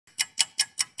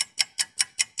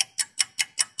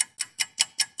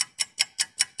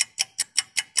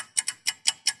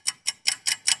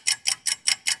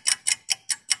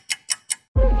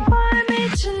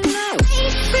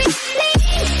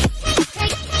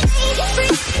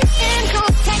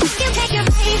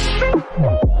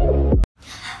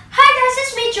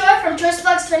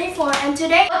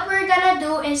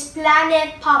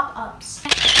planet pop-ups.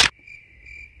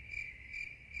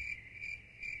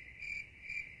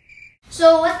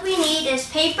 So what we need is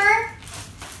paper,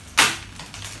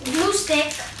 glue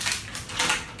stick,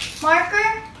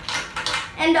 marker,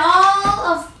 and all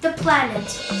of the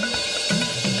planets.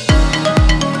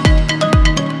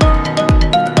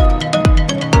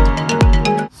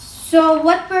 So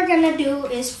what we're gonna do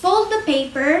is fold the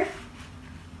paper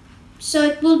so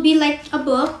it will be like a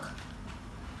book.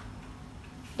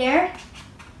 There.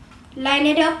 Line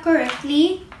it up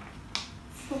correctly.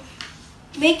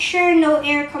 Make sure no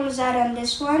air comes out on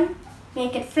this one.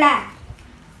 Make it flat.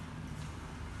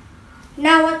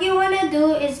 Now what you want to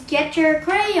do is get your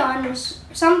crayon or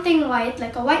something white,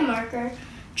 like a white marker,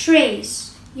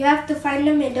 trace. You have to find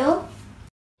the middle.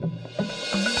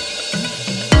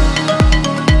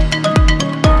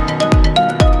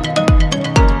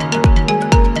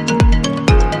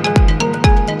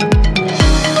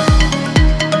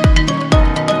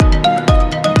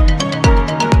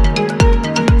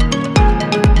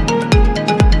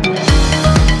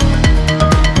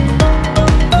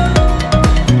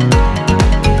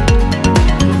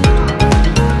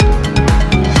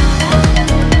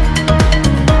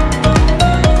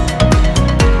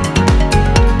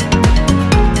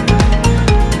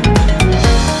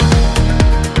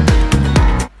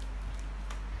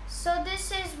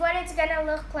 It's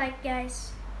gonna look like,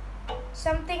 guys,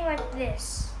 something like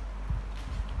this.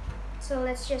 So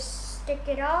let's just stick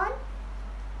it on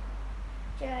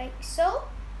like so,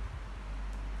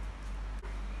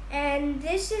 and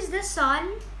this is the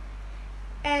sun,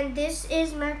 and this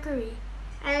is Mercury,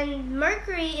 and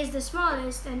Mercury is the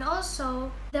smallest and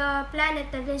also the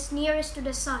planet that is nearest to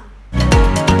the sun.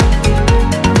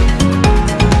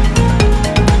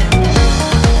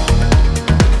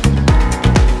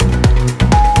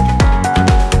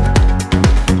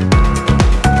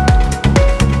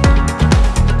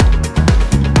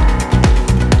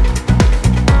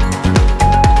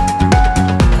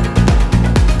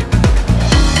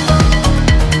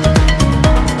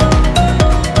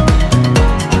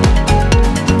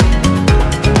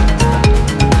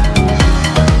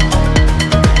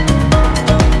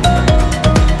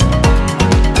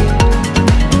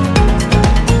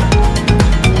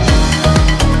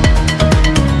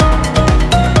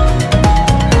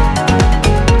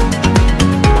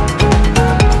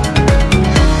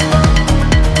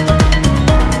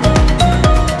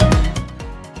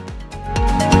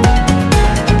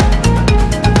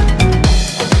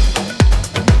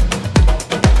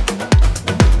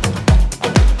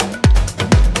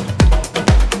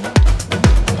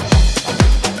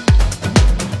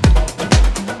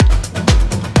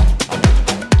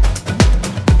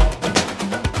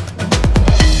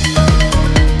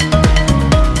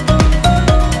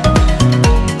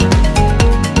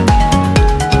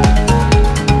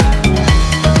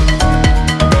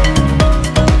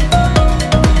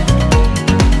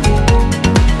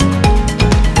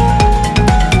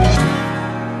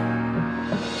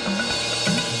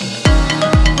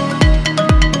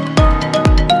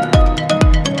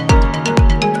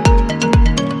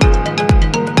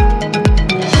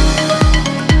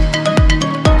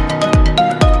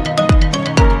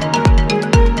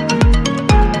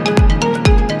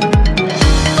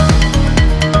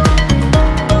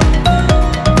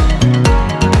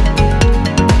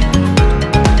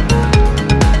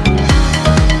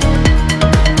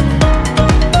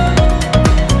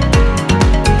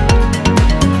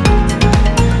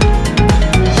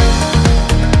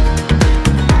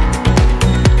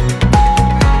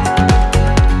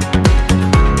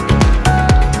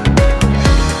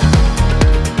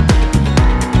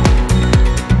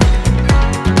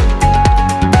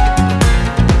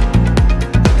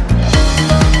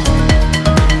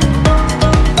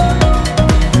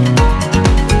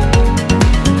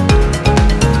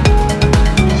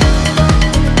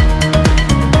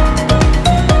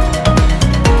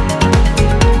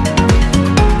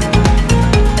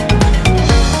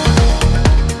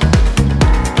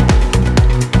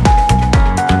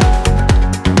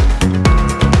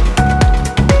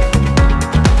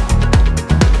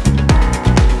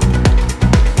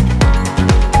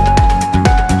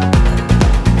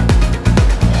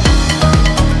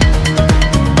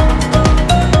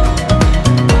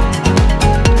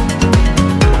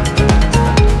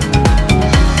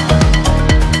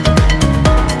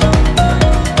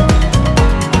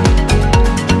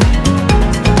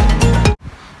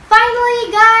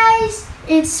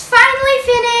 It's finally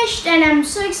finished and I'm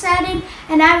so excited,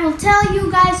 and I will tell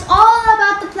you guys all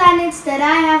about the planets that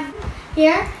I have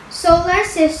here. Solar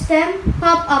System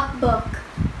pop-up book.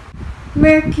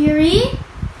 Mercury,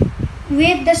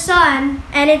 with the sun,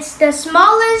 and it's the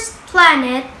smallest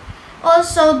planet,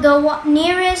 also the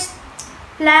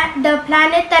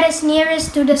planet that is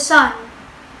nearest to the sun.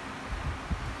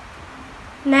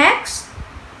 Next,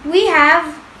 we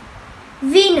have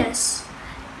Venus,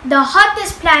 the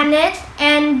hottest planet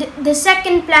and the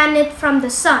second planet from the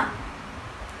sun.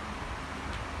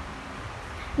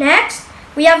 Next,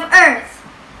 we have Earth,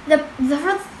 the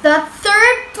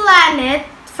third planet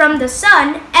from the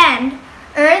sun, and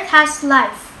Earth has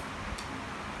life.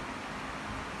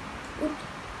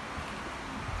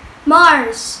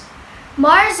 Mars.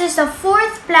 Mars is the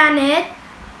fourth planet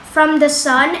from the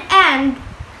sun, and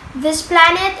this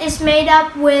planet is made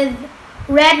up with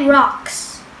red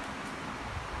rocks.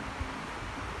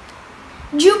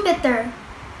 Jupiter,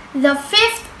 the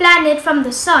fifth planet from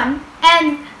the sun,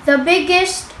 and the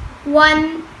biggest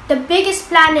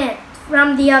planet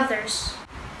from the others.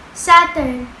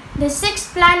 Saturn, the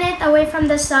sixth planet away from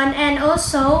the sun, and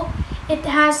also it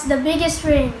has the biggest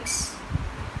rings.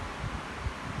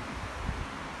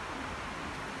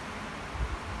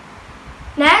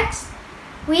 Next,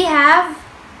 we have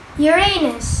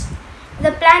Uranus,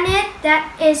 the planet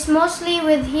that is mostly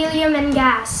with helium and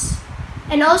gas,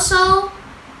 and also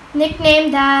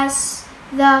nicknamed as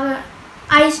the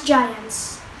ice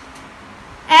giants.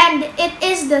 And it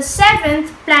is the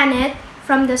seventh planet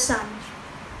from the sun.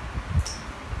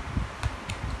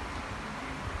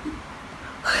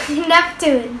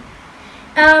 Neptune.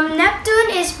 Neptune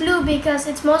is blue because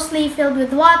it's mostly filled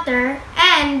with water,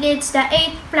 and it's the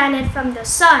eighth planet from the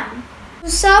sun. To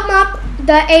sum up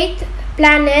the 8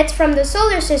 planets from the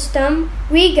solar system,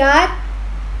 we got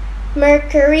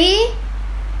Mercury,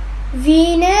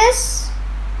 Venus,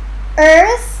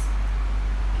 Earth,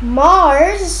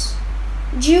 Mars,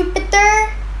 Jupiter,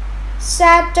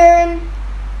 Saturn,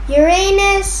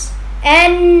 Uranus,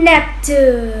 and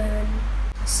Neptune.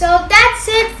 So that's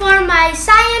it for my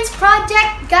science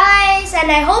project, guys, and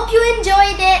I hope you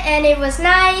enjoyed it, and it was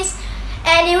nice,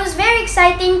 and it was very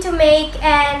exciting to make,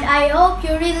 and I hope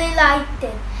you really liked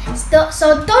it.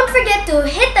 So don't forget to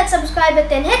hit that subscribe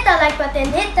button, hit that like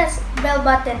button, hit that bell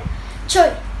button.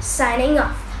 Chuy, signing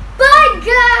off. Bye,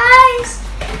 guys!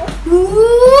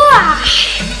 Ooh.